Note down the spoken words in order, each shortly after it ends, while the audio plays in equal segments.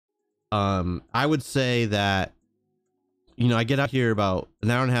I would say that, you know, I get out here about an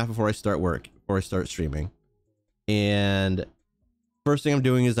hour and a half before I start work, before I start streaming. And first thing I'm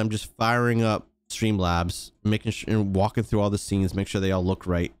doing is I'm just firing up Streamlabs, making sure, walking through all the scenes, make sure they all look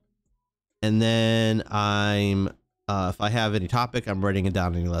right. And then I'm, if I have any topic, I'm writing it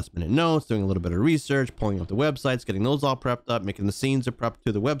down in any last minute notes, doing a little bit of research, pulling up the websites, getting those all prepped up, making the scenes are prepped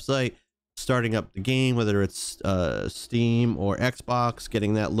to the website, starting up the game, whether it's Steam or Xbox,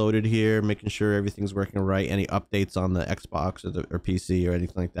 getting that loaded here, making sure everything's working right, any updates on the Xbox or PC or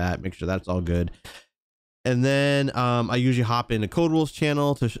anything like that, make sure that's all good. And then I usually hop into Code Rules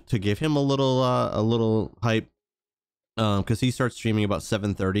channel to give him a little hype, because he starts streaming about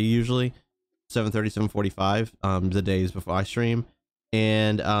 7:30 usually, 7:30, 7:45, the days before I stream.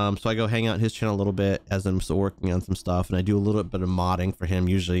 And so I go hang out in his channel a little bit as I'm still working on some stuff, and I do a little bit of modding for him,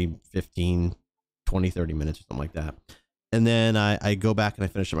 usually 15, 20, 30 minutes or something like that. And then I go back and I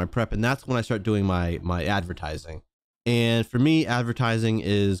finish up my prep, and that's when I start doing my advertising. And for me, advertising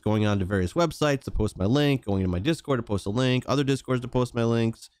is going on to various websites to post my link, going to my Discord to post a link, other Discords to post my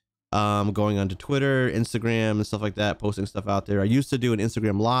links, going on to Twitter, Instagram, and stuff like that, posting stuff out there. I used to do an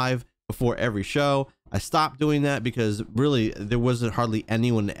Instagram live before every show. I stopped doing that because really there wasn't hardly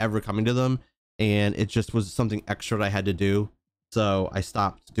anyone ever coming to them, and it just was something extra that I had to do. So I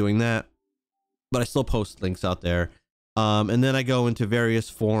stopped doing that, but I still post links out there. And then I go into various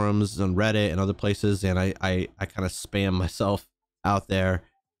forums on Reddit and other places, and I kind of spam myself out there,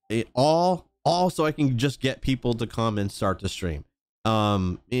 all so I can just get people to come and start to stream.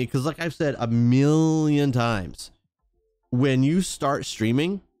 Because like I've said a million times, when you start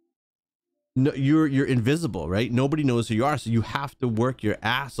streaming, no, you're invisible, right? Nobody knows who you are, so you have to work your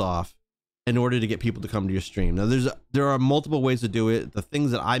ass off in order to get people to come to your stream. Now there are multiple ways to do it. The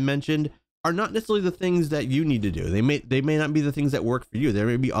things that I mentioned are not necessarily the things that you need to do. They may not be the things that work for you. There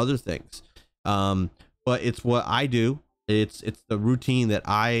may be other things, but it's what I do. It's the routine that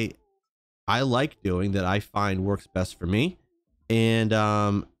I like doing, that I find works best for me. And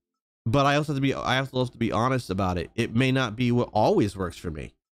but I also have to be honest about it. It may not be what always works for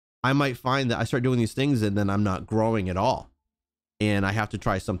me. I might find that I start doing these things and then I'm not growing at all, and I have to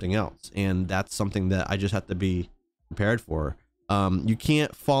try something else. And that's something that I just have to be prepared for. You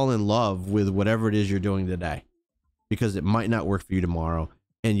can't fall in love with whatever it is you're doing today, because it might not work for you tomorrow,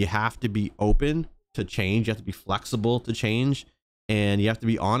 and you have to be open to change. You have to be flexible to change, and you have to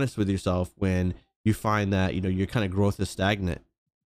be honest with yourself when you find that, you know, your kind of growth is stagnant.